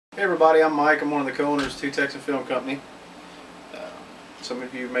Hey everybody, I'm Mike. I'm one of the co-owners of Two Texan Film Company. Some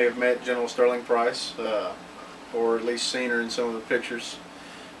of you may have met General Sterling Price, or at least seen her in some of the pictures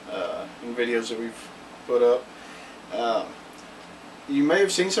and videos that we've put up. You may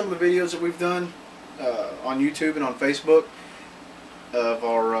have seen some of the videos that we've done on YouTube and on Facebook of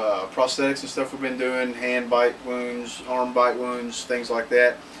our prosthetics and stuff we've been doing, hand bite wounds, arm bite wounds, things like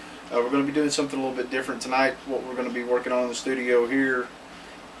that. We're going to be doing something a little bit different tonight. What we're going to be working on in the studio here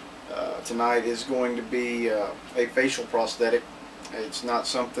tonight is going to be a facial prosthetic. It's not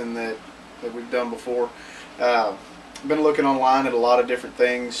something that we've done before. Been looking online at a lot of different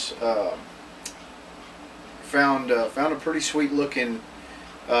things. Found a pretty sweet looking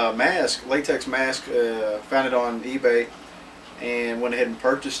mask, latex mask. Found it on eBay and went ahead and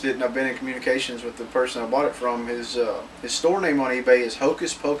purchased it. And I've been in communications with the person I bought it from. His store name on eBay is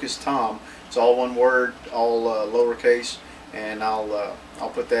hocuspocustom. It's all one word, all lowercase. And I'll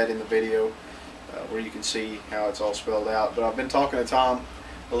put that in the video where you can see how it's all spelled out. But I've been talking to Tom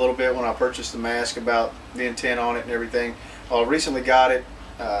a little bit when I purchased the mask about the intent on it and everything. I recently got it.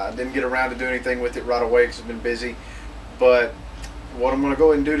 Didn't get around to do anything with it right away because I've been busy. But what I'm going to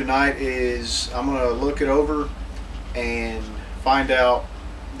go ahead and do tonight is I'm going to look it over and find out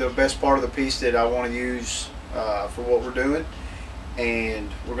the best part of the piece that I want to use for what we're doing. And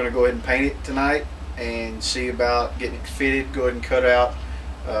we're going to go ahead and paint it tonight and see about getting it fitted. Go ahead and cut out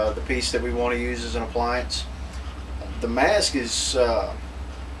the piece that we want to use as an appliance. The mask is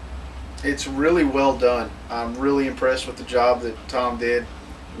it's really well done. I'm really impressed with the job that Tom did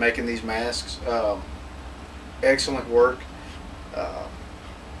making these masks. Excellent work.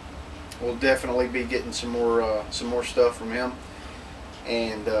 We'll definitely be getting some more stuff from him,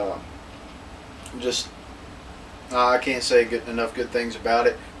 and I can't say enough good things about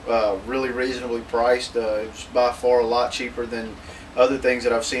it. Really reasonably priced. It's by far a lot cheaper than other things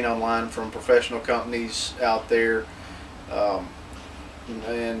that I've seen online from professional companies out there. Not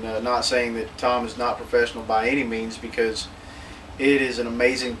saying that Tom is not professional by any means, because it is an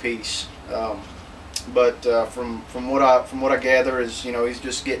amazing piece. But from what I gather is, you know, he's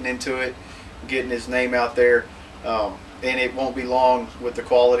just getting into it, getting his name out there, and it won't be long with the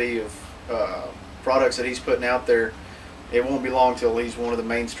quality of products that he's putting out there. It won't be long till he's one of the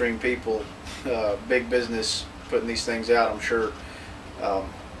mainstream people, big business, putting these things out, I'm sure.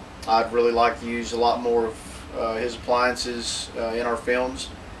 I'd really like to use a lot more of his appliances in our films,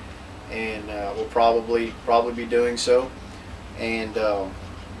 and we'll probably be doing so. And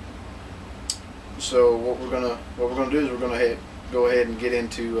so what we're gonna do is we're gonna go ahead and get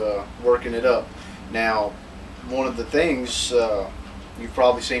into working it up. Now, one of the things you've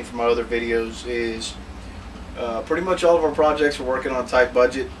probably seen from my other videos is pretty much all of our projects are working on a tight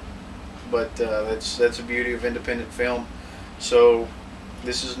budget, but that's the beauty of independent film. So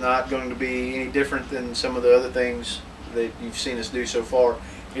this is not going to be any different than some of the other things that you've seen us do so far.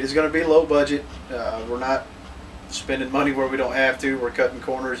 It is going to be low budget. We're not spending money where we don't have to. We're cutting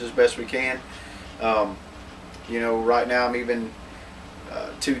corners as best we can. You know, right now I'm even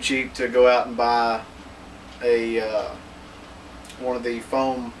too cheap to go out and buy one of the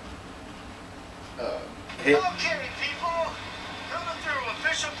foam Okay, people, coming through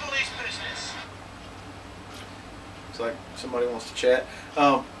official police business. Looks like somebody wants to chat.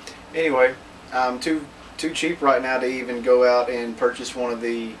 Anyway, I'm too cheap right now to even go out and purchase one of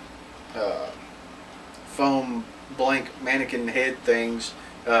the foam blank mannequin head things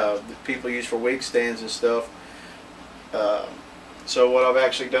that people use for wig stands and stuff. So what I've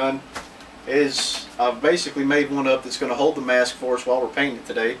actually done is I've basically made one up that's going to hold the mask for us while we're painting it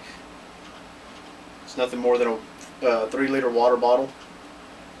today. It's nothing more than a 3-liter water bottle,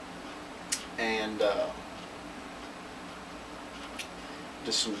 and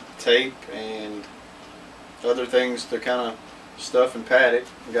just some tape and other things to kind of stuff and pad it.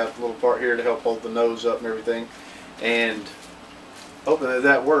 We got a little part here to help hold the nose up and everything, and hoping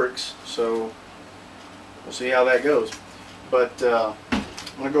that works. So we'll see how that goes. But I'm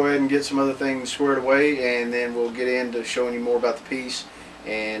going to go ahead and get some other things squared away, and then we'll get into showing you more about the piece,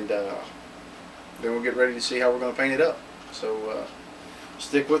 and then we'll get ready to see how we're going to paint it up. So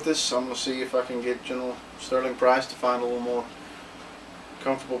stick with us. I'm going to see if I can get General Sterling Price to find a little more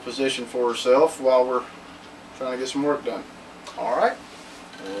comfortable position for herself while we're trying to get some work done. Alright,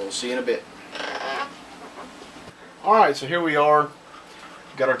 we'll see you in a bit. Alright, so here we are.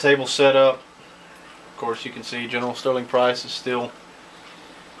 Got our table set up. Of course, you can see General Sterling Price is still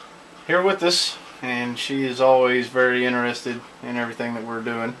here with us, and she is always very interested in everything that we're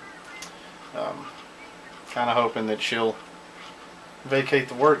doing. Kind of hoping that she'll vacate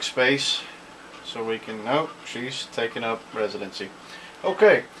the workspace so we can, nope, she's taking up residency.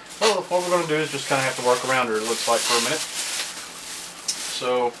 Okay, Well, what we're going to do is just kind of have to work around her, it looks like, for a minute.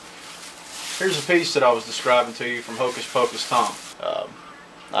 So, here's a piece that I was describing to you from Hocuspocustom.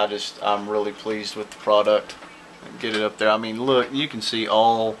 I'm really pleased with the product. Get it up there. I mean, look, you can see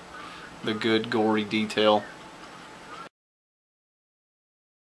all the good gory detail.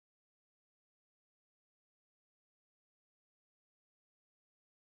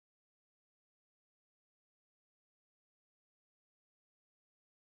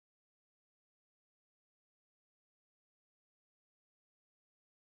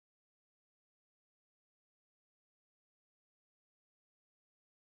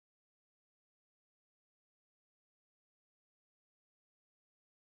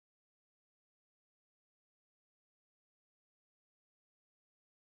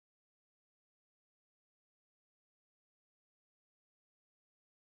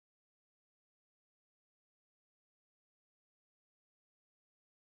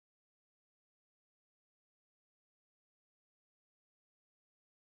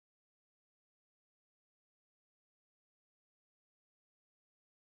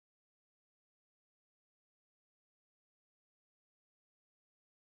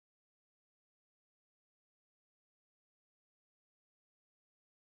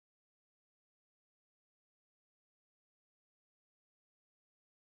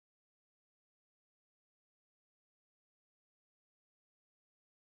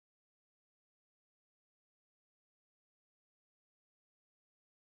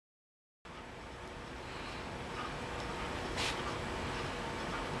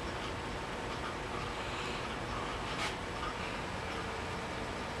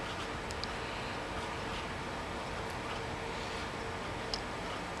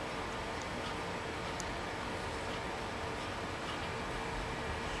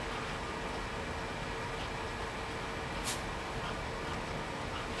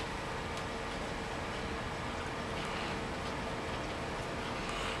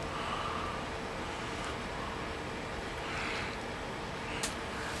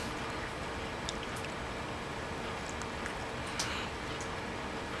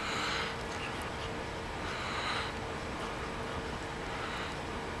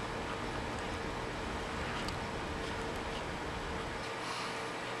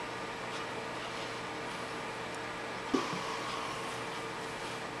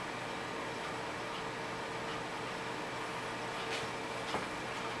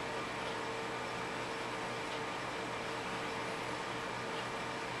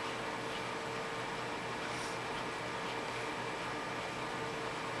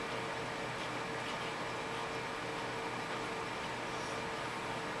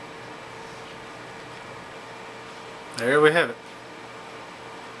 There we have it.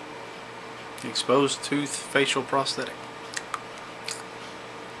 The exposed tooth facial prosthetic.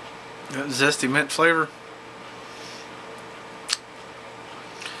 Got zesty mint flavor.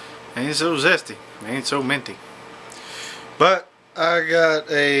 Ain't so zesty. Ain't so minty. But I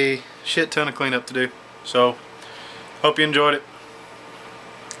got a shit ton of cleanup to do. So, hope you enjoyed it.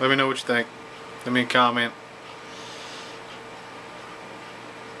 Let me know what you think. Leave me a comment.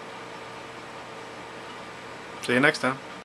 See you next time.